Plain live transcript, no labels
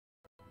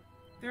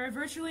There are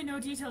virtually no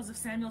details of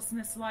Samuel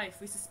Smith's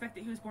life. We suspect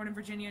that he was born in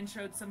Virginia and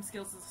showed some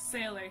skills as a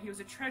sailor. He was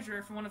a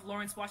treasurer for one of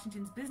Lawrence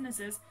Washington's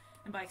businesses,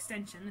 and by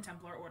extension, the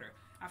Templar Order.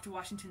 After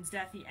Washington's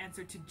death, he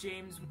answered to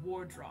James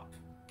Wardrop.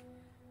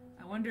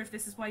 I wonder if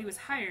this is why he was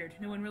hired.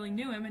 No one really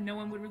knew him, and no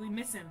one would really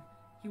miss him.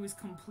 He was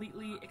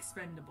completely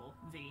expendable.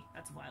 V.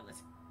 That's Violet.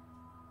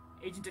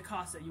 Agent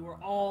Acosta, you are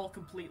all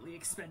completely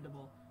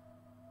expendable.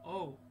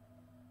 Oh.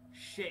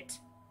 Shit.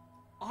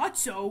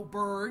 Otto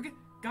Berg?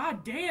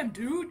 God damn,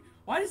 dude!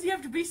 Why does he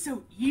have to be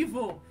so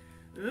evil?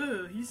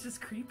 Ugh, he's just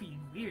creepy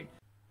and weird.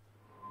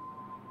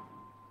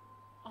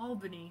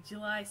 Albany,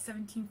 July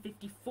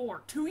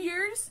 1754. 2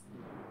 years?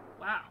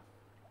 Wow.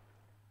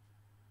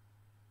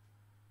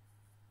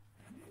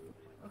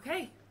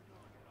 Okay.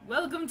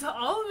 Welcome to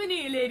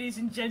Albany, ladies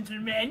and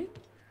gentlemen.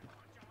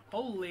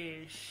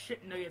 Holy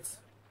shit nuggets.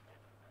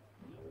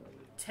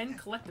 10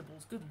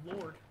 collectibles, good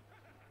lord.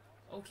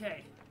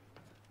 Okay.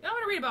 Yeah, I'm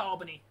gonna read about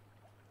Albany.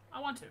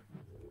 I want to.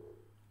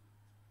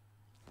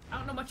 I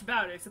don't know much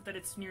about it, except that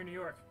it's near New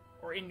York.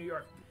 Or in New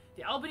York.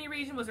 The Albany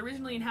region was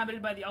originally inhabited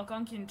by the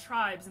Algonquian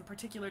tribes, in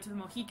particular to the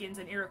Mohicans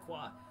and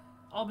Iroquois.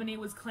 Albany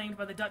was claimed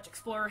by the Dutch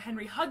explorer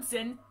Henry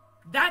Hudson.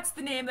 That's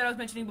the name that I was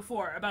mentioning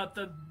before, about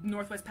the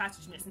Northwest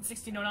Passageness. In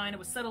 1609, it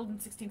was settled in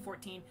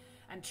 1614,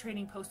 and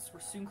trading posts were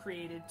soon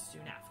created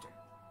soon after.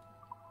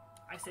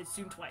 I said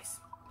soon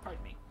twice.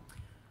 Pardon me.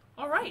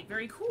 Alright,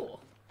 very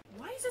cool.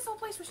 Why is this whole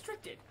place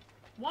restricted?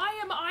 Why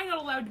am I not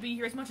allowed to be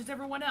here as much as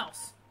everyone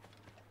else?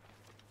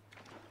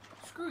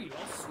 Screw you,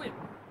 I'll swim.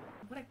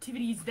 What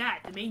activity is that?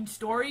 The main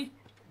story?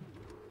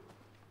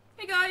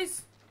 Hey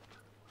guys!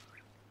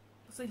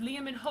 Looks like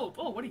Liam and Hope.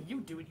 Oh, what are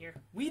you doing here?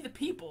 We the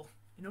people,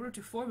 in order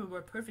to form a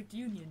more perfect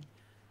union.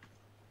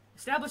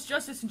 Establish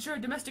justice, ensure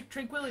domestic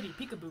tranquility.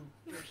 Peekaboo.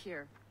 You're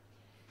here.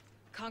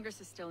 Congress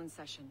is still in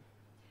session.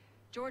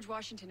 George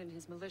Washington and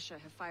his militia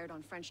have fired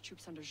on French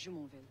troops under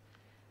Jumonville.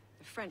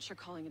 The French are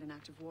calling it an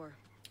act of war.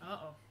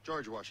 Uh-oh.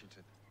 George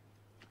Washington.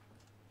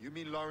 You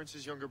mean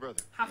Lawrence's younger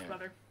brother?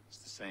 Half-brother. Yeah, it's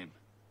the same.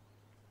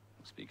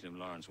 Speaking of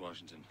Lawrence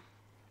Washington,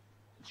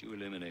 since you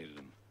eliminated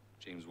him,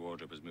 James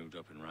Wardrop has moved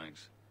up in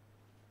ranks.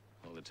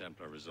 All the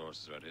Templar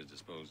resources are at his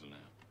disposal now.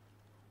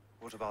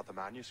 What about the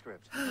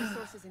manuscript? My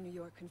sources in New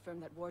York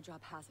confirm that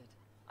Wardrop has it.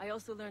 I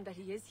also learned that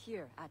he is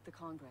here at the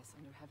Congress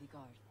under heavy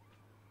guard.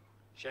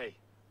 Shay,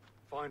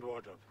 find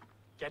Wardrop.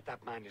 Get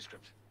that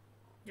manuscript.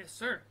 Yes,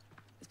 sir.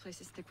 This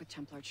place is thick with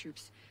Templar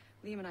troops.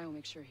 Liam and I will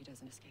make sure he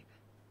doesn't escape.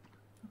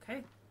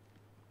 Okay.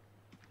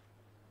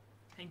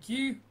 Thank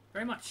you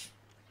very much.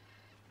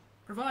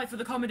 Provide for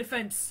the common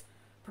defense,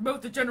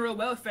 promote the general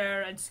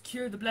welfare, and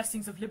secure the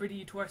blessings of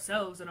liberty to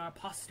ourselves and our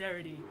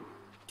posterity.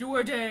 Do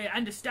ordain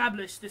and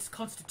establish this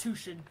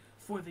Constitution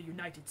for the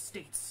United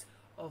States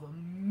of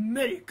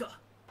America.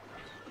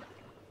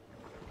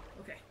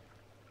 Okay.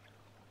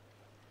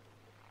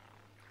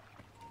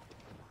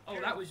 Oh,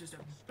 that was just a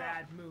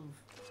bad move.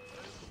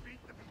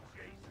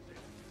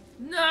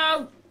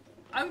 No!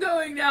 I'm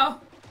going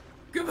now!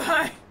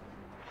 Goodbye!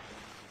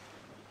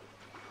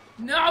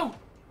 No!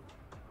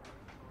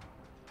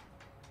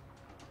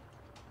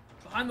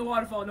 Behind the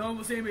waterfall, no one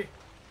will see me.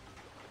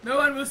 No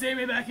one will see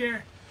me back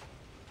here.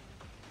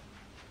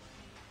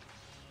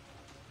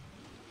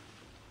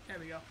 There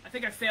we go. I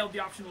think I failed the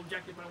optional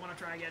objective, but I want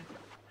to try again.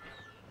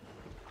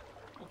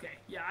 Okay,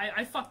 yeah,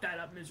 I fucked that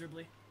up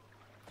miserably.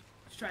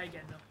 Let's try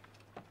again,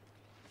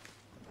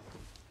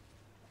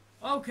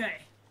 though. Okay.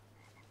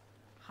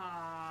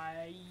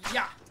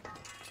 Hi-ya!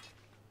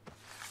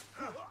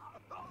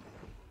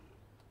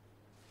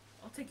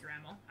 I'll take your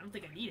ammo. I don't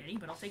think I need any,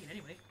 but I'll take it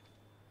anyway.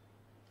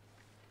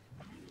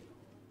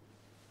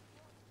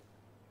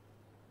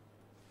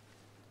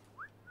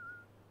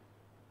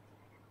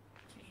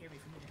 Can't hear me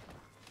from here.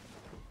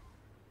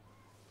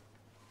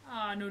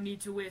 Ah, no need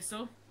to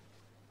whistle.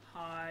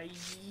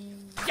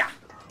 Hi-ya!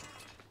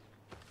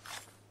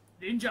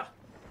 Ninja!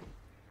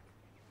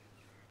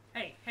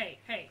 Hey, hey,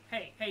 hey,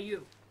 hey, hey,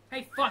 you.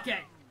 Hey,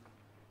 fuckhead!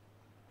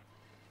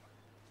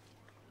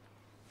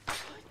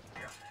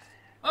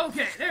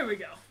 Okay, there we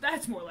go.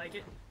 That's more like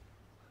it.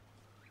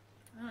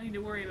 I don't need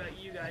to worry about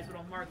you guys, but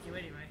I'll mark you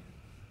anyway.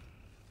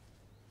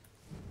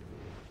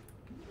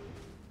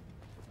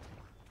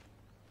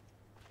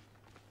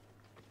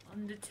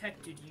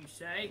 Undetected, you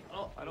say?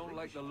 Oh, I don't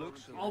like the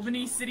looks of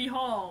Albany City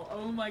Hall.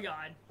 Oh my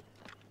god.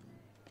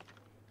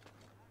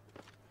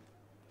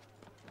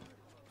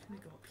 Let me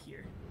go up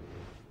here.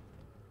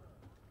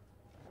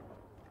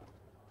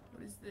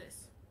 What is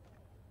this?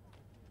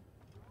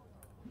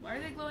 Why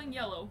are they glowing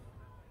yellow?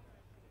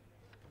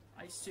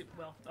 I assume,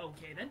 well,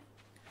 okay then.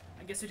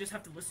 I guess I just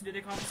have to listen to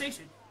their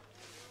conversation.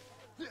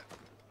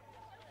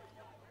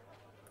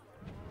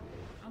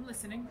 I'm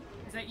listening.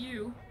 Is that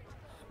you?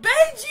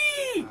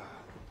 Benji!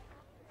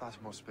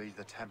 That must be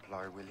the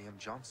Templar William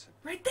Johnson.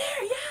 Right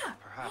there, yeah!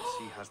 Perhaps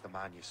he has the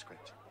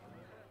manuscript.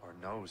 Or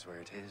knows where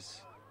it is.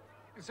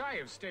 As I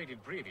have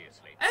stated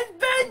previously, And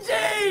we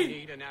Benji!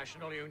 need a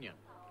national union,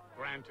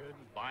 granted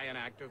by an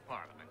act of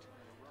parliament,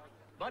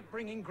 but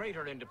bringing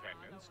greater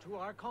independence to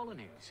our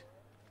colonies.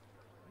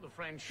 The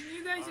French Can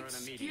you guys are an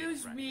immediate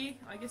excuse threat, me?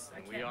 I guess I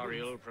and can't we are move.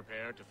 ill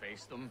prepared to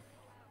face them.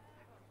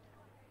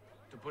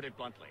 To put it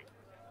bluntly,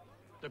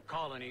 the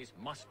colonies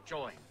must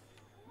join.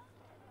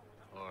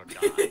 Or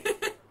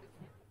die.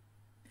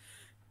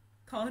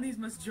 Colonies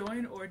must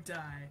join or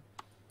die.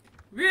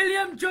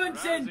 William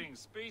Johnson! Rousing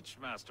speech,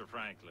 Master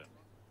Franklin.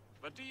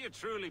 But do you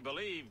truly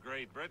believe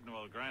Great Britain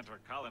will grant her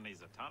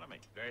colonies autonomy?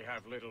 They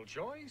have little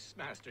choice,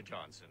 Master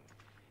Johnson.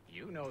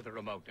 You know the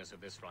remoteness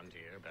of this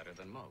frontier better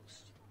than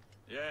most.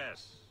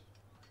 Yes.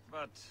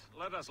 But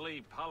let us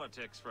leave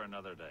politics for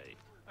another day.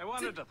 I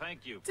wanted to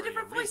thank you It's a for your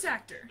different voice recent-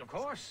 actor. Of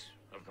course,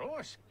 of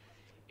course.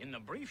 In the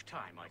brief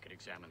time I could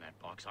examine that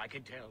box, I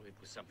could tell it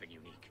was something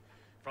unique.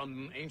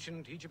 From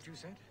ancient Egypt, you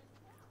said?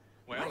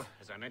 Well, What?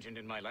 as I mentioned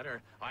in my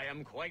letter, I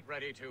am quite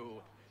ready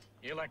to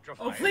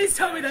electrify... Oh, please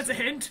tell me that's a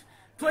hint!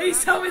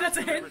 Please tell me that's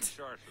a Delivered hint!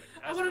 shortly.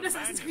 I As wanted for the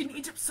Assassin's Creed in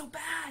manuscript- Egypt so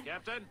bad!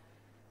 Captain?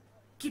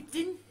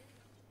 Captain?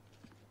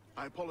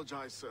 I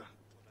apologize, sir,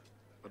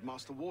 but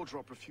Master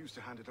Wardrop refused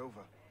to hand it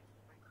over.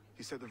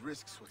 He said the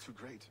risks were too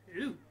great.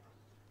 Ew.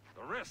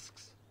 The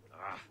risks.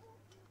 Ah.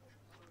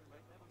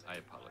 I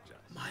apologize.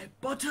 My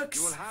buttocks!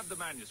 You will have the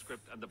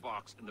manuscript and the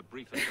box in the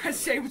briefing.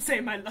 As Shay would say,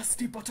 my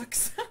lusty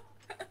buttocks.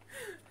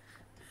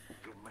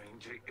 You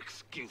mangy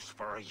excuse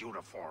for a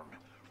uniform.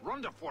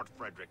 Run to Fort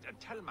Frederick and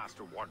tell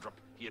Master Wardrop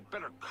he had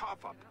better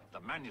cough up the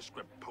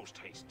manuscript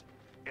post-haste.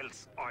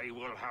 Else I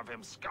will have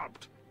him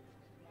scalped.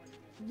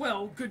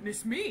 Well,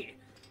 goodness me.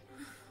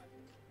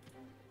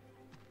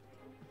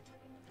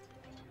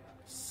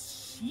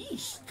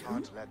 Sheesh, dude.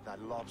 Can't let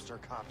that lobster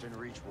captain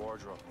reach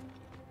Wardrop.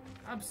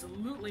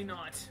 Absolutely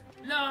not.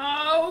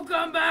 No,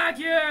 come back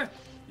here!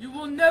 You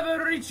will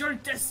never reach your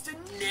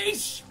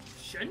destination!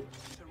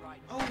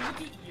 Oh,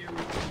 look at you.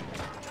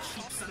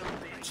 Cheap son of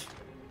a bitch.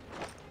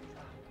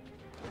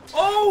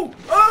 Oh!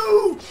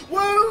 Oh!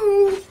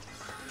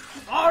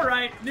 Whoa!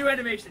 Alright, new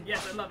animation.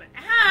 Yes, I love it.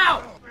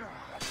 Ow!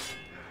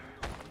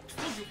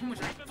 Told you how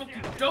much I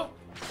fucking don't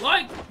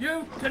like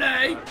you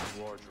today!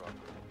 Wardrop.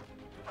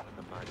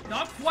 The man.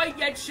 Not quite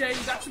yet, Shay.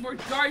 You got some more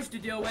guards to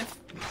deal with.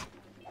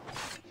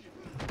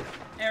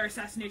 Air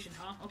assassination,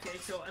 huh? Okay,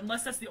 so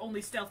unless that's the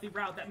only stealthy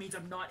route, that means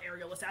I'm not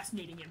aerial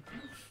assassinating him.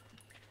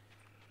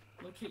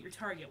 Locate your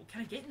target. Well,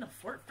 can I get in the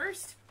fort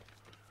first?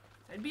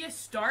 That'd be a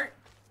start.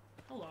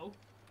 Hello.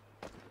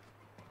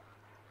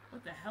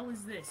 What the hell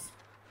is this?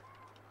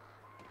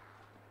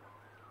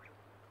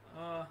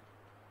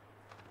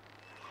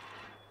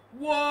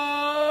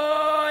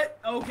 What?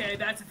 Okay,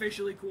 that's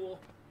officially cool.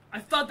 I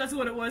thought that's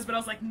what it was, but I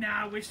was like,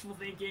 nah, wishful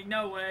thinking.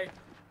 No way.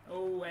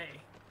 No way.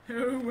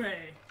 No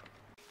way.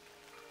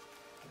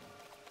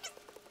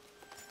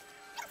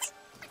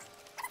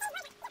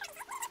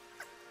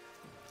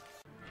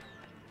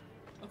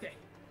 Okay.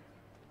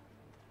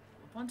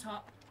 Up on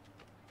top.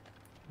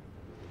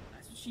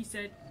 That's what she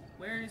said.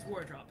 Where is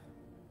Wardrop?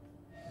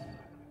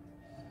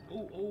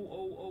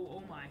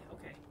 Oh my.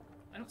 Okay.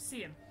 I don't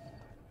see him.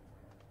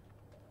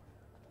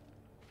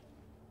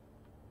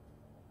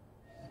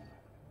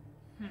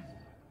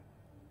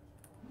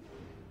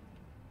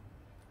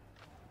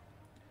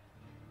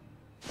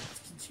 Let's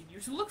continue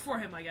to look for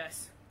him, I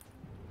guess.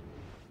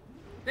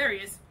 There he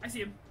is. I see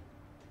him.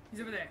 He's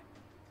over there.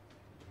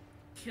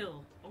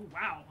 Kill. Oh,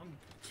 wow. I'm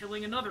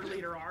killing another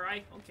leader,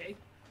 alright. Okay.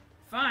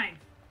 Fine.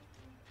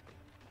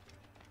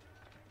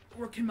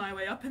 Working my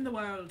way up in the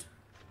world.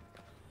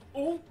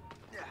 Oh!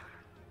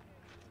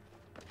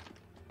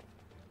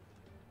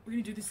 We're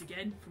gonna do this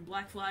again from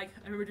Black Flag.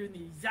 I remember doing the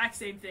exact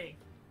same thing.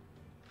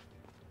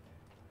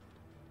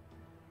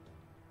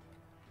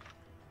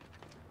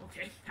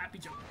 Okay, happy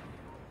jump.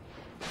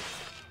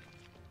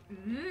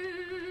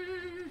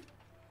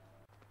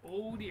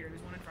 Oh dear,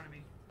 there's one in front of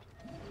me.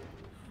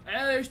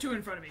 There's two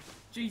in front of me.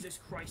 Jesus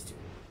Christ.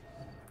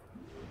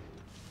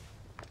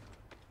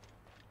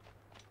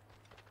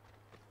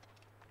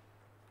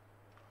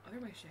 Other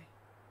way, Shay.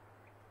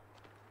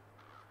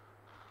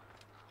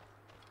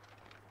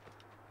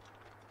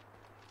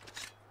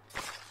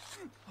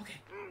 Okay.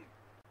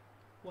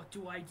 What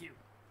do I do?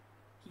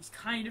 He's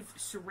kind of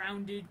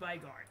surrounded by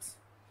guards.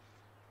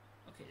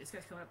 Okay, this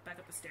guy's coming back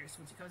up the stairs.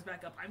 Once he comes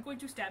back up, I'm going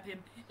to stab him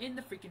in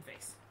the freaking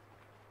face.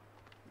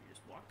 You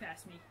just walk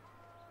past me.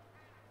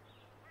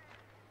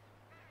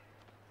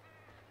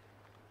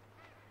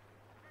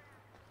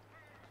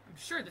 I'm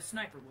sure the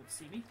sniper won't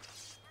see me.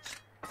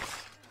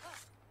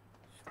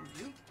 Screw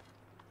you.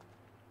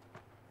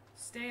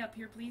 Stay up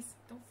here, please.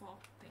 Don't fall.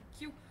 Thank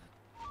you.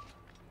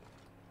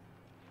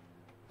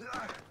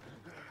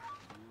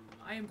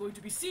 I am going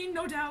to be seen,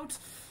 no doubt.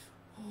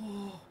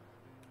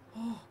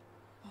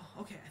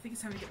 Okay, I think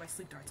it's time to get my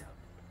sleep darts out.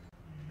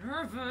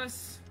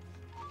 Nervous.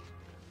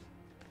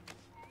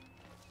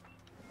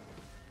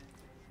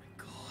 My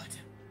God.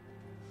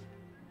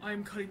 I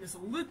am cutting this a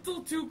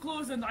little too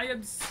close and I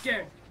am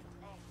scared.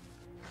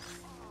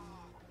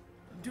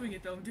 I'm doing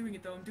it though, I'm doing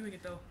it though.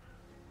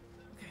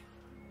 Okay.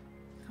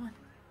 Come on.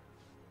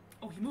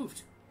 Oh, he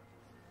moved.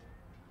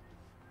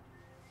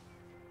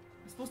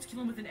 I'm supposed to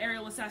kill him with an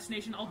aerial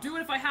assassination. I'll do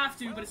it if I have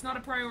to, but it's not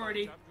a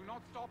priority. Do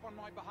not stop on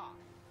my behalf.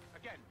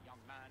 Again, young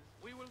man,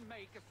 We will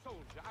make a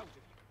soldier out of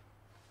you.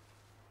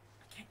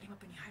 I can't aim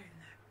up any higher than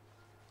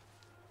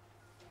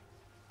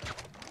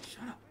that.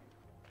 Shut up.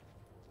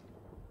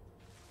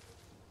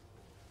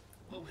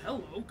 Oh,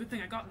 hello. Good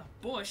thing I got in the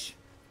bush.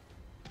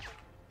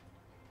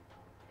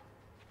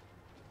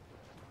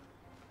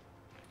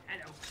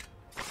 Hello.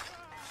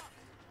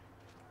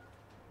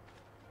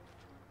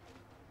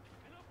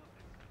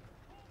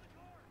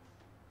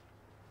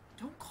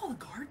 Don't call the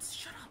guards.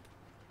 Shut up.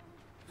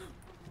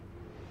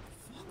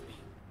 Fuck me.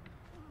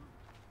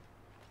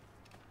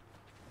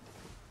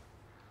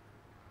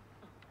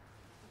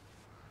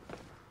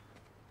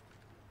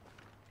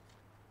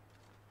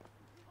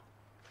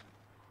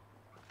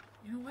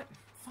 You know what?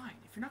 Fine.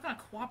 If you're not gonna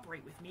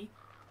cooperate with me,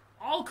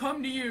 I'll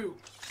come to you.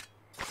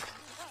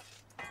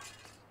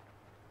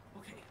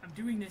 Okay, I'm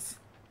doing this.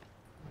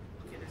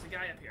 Okay, there's a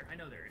guy up here. I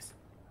know there is.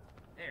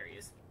 There he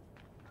is.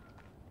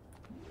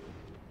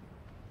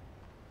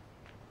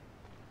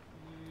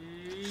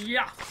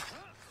 Yeah.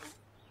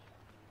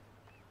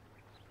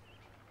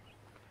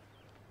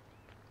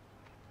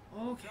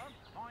 Okay.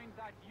 Find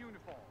that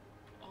uniform.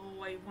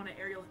 Oh, I want to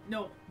aerial.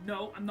 No,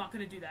 no, I'm not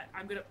gonna do that.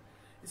 I'm gonna.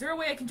 Is there a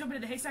way I can jump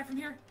into the haystack from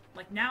here?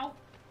 Like now?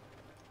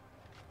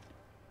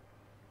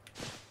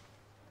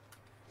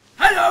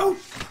 Hello!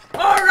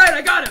 Alright,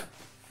 I got him!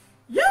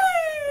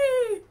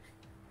 Yay!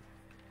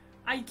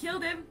 I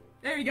killed him.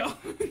 There you go.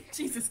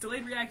 Jesus,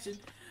 delayed reaction.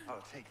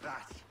 I'll take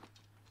that.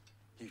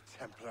 You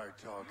Templar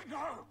dog.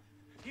 No!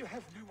 You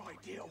have no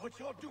idea what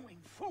you're doing,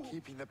 fool!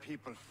 Keeping the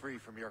people free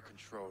from your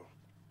control.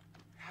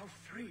 How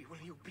free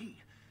will you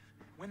be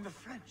when the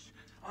French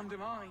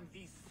undermine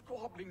these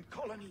squabbling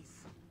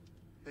colonies?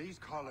 These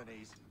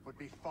colonies would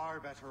be far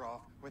better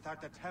off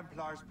without the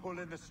Templars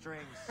pulling the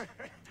strings.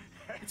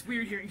 It's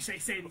weird hearing Shay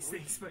say these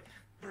things, but...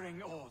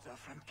 Bring order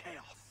from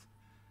chaos.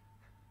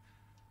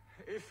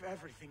 If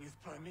everything is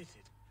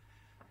permitted,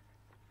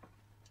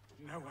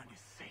 no one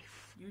is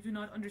safe. You do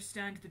not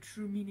understand the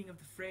true meaning of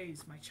the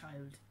phrase, my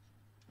child.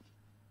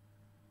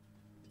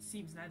 It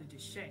seems neither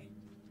does Shay.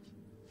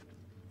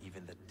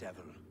 Even the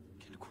devil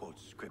can quote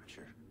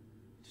scripture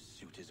to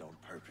suit his own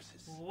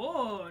purposes.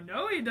 Oh,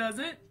 no he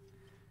doesn't.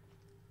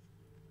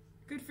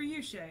 Good for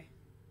you, Shay.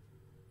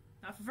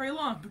 Not for very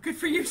long, but good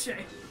for you,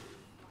 Shay.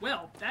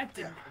 Well, that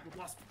didn't...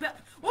 What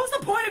was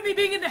the point of me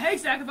being in the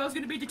haystack if I was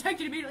going to be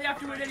detected immediately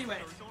afterward anyway?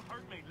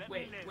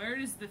 Wait, where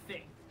is the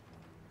thing?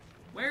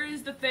 Where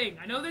is the thing?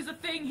 I know there's a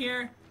thing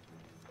here.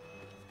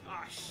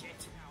 Ah,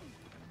 shit.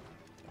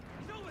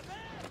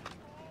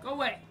 Go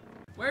away.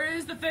 Where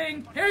is the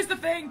thing? Here's the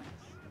thing!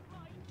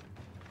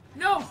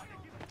 No!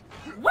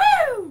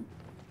 Woo!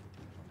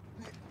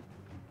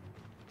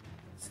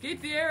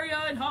 Escape the area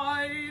and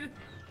hide!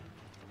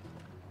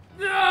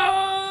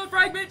 No!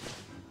 Fragment!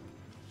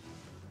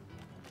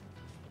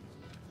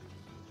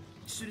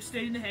 Should have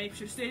stayed in the hay. Should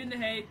have stayed in the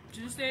hay.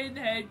 Should have stayed in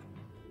the hay.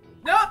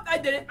 Nope! I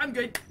did it. I'm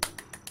good.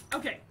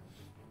 Okay.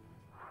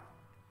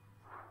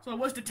 So I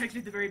was detected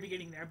at the very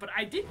beginning there, but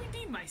I did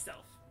redeem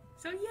myself.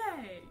 So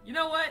yay! You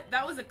know what?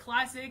 That was a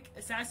classic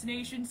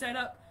assassination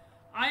setup.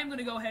 I am going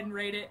to go ahead and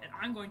rate it, and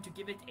I'm going to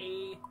give it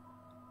a...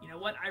 You know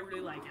what? I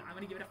really like it. I'm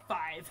going to give it a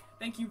 5.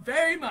 Thank you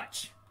very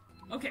much.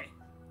 Okay.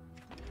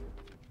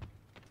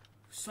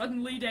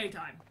 Suddenly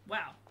daytime.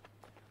 Wow.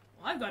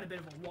 Well, I've got a bit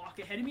of a walk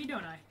ahead of me,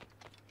 don't I?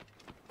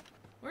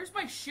 Where's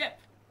my ship?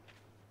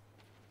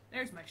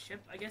 There's my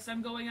ship. I guess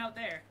I'm going out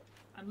there.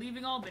 I'm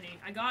leaving Albany.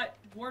 I got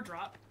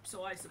Wardrop,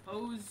 so I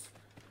suppose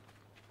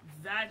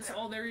that's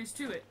all there is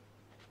to it.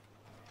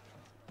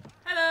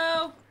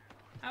 Hello!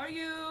 How are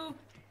you?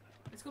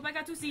 Let's go back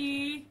out to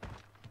sea.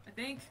 I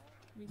think.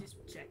 Let me just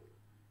check.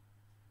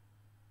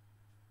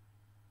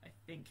 I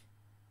think.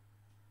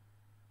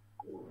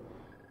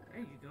 There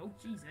you go.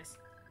 Jesus.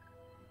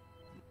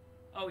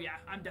 Oh yeah,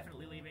 I'm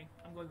definitely leaving.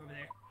 I'm going over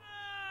there.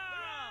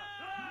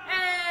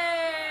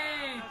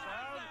 Hey!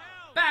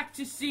 Back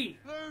to sea.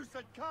 Loose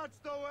and catch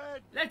the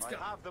wind! Let's go.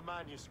 I have the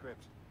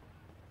manuscript.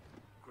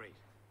 Great.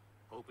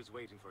 Hope is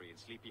waiting for you in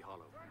Sleepy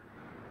Hollow.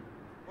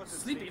 What's in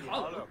Sleepy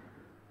Hollow?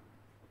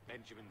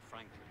 Benjamin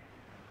Franklin.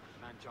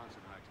 The man Johnson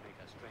hired to make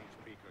that strange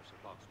precursor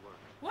box work.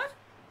 What?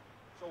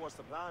 So what's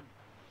the plan?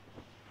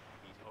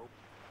 Meet Hope.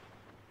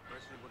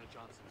 Personally, one of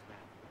Johnson's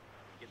men.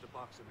 Give the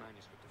box of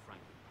manuscript to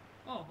Franklin.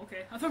 Oh,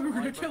 okay. I thought we were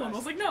gonna kill him.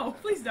 I was like, no,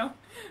 please don't.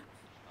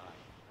 Aye.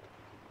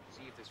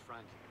 See if this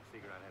Franklin can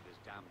figure out how this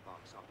damn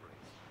box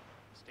operates.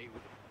 Stay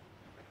with him.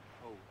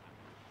 Oh,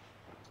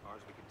 as far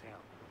as we can tell,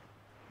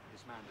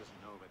 this man doesn't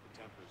know about the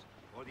Templars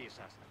or the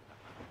assassins for that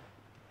matter.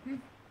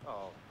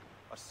 Oh,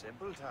 a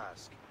simple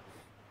task.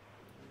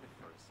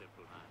 For a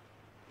simple man.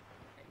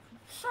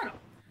 Shut up.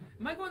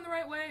 Am I going the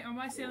right way, or am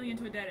I sailing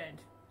into a dead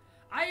end?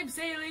 I am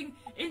sailing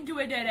into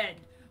a dead end.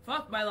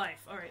 Fuck my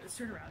life. Alright, let's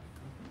turn around.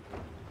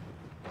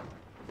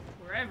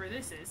 Wherever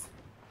this is.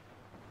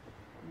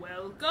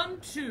 Welcome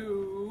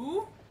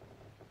to...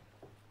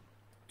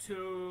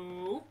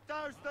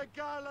 There's the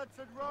gallants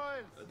and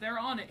royals! They're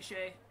on it,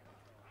 Shay.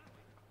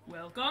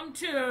 Welcome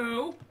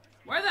to...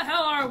 Where the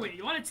hell are we?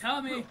 You want to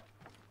tell me?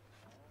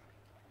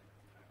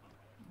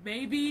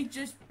 Maybe,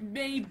 just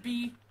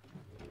maybe...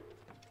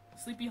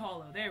 Sleepy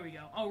Hollow. There we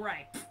go. Oh,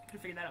 right. Could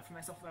have figured that out for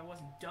myself if I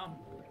wasn't dumb.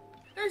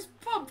 There's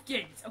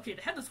pumpkins! Okay,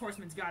 the Headless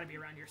Horseman's gotta be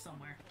around here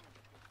somewhere.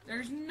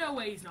 There's no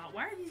way he's not.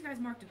 Why are these guys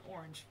marked in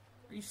orange?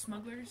 Are you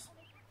smugglers?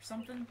 Or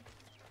something?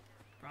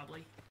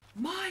 Probably.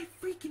 My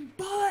freaking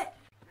butt!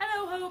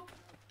 Hello, Hope!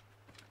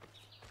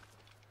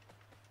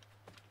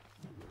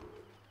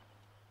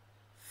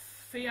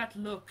 Fiat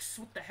Lux.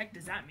 What the heck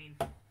does that mean?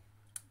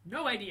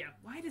 No idea.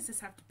 Why does this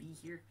have to be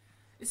here?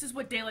 This is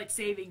what daylight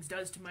savings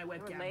does to my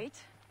webcam. We're late.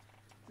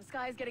 The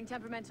sky is getting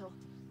temperamental.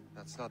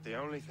 That's not the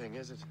only thing,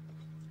 is it?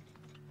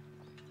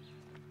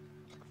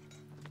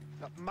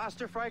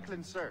 Master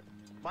Franklin, sir.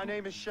 My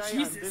name is Shay,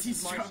 Jesus, and this he's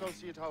is my drunk.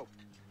 associate Hope.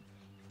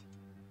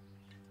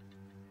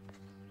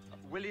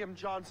 William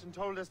Johnson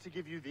told us to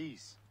give you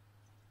these.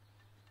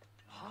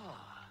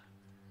 Ah.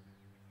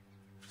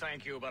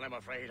 Thank you, but I'm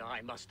afraid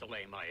I must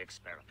delay my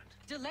experiment.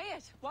 Delay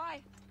it?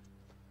 Why?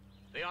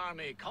 The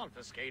army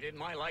confiscated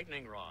my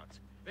lightning rods.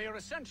 They are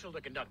essential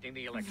to conducting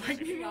the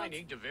electricity I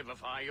need to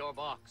vivify your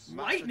box.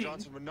 Master Lightning?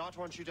 Johnson would not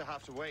want you to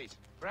have to wait.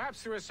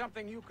 Perhaps there is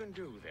something you can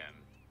do then.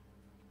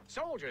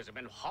 Soldiers have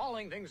been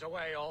hauling things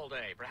away all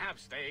day.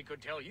 Perhaps they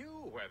could tell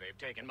you where they've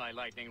taken my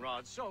lightning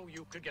rods so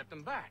you could get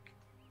them back.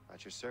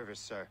 At your service,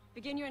 sir.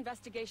 Begin your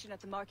investigation at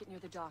the market near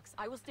the docks.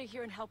 I will stay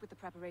here and help with the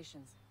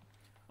preparations.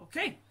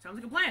 Okay, sounds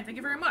like a plan. Thank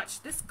you very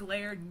much. This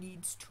glare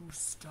needs to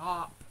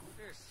stop.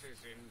 This is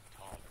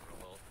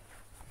intolerable.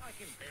 I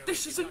can barely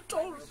This is conduct my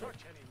intolerable.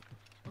 research any-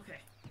 Okay.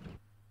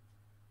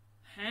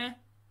 Huh?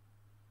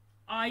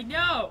 I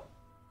know!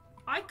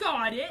 I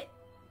got it!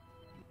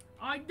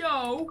 I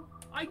know!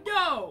 I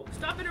know!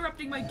 Stop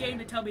interrupting my game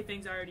to tell me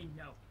things I already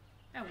know.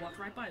 I walked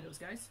right by those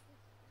guys.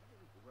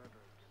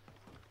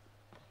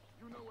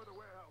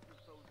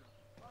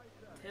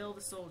 Kill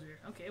the soldier.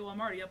 Okay, well I'm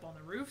already up on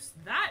the roofs.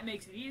 That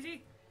makes it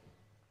easy.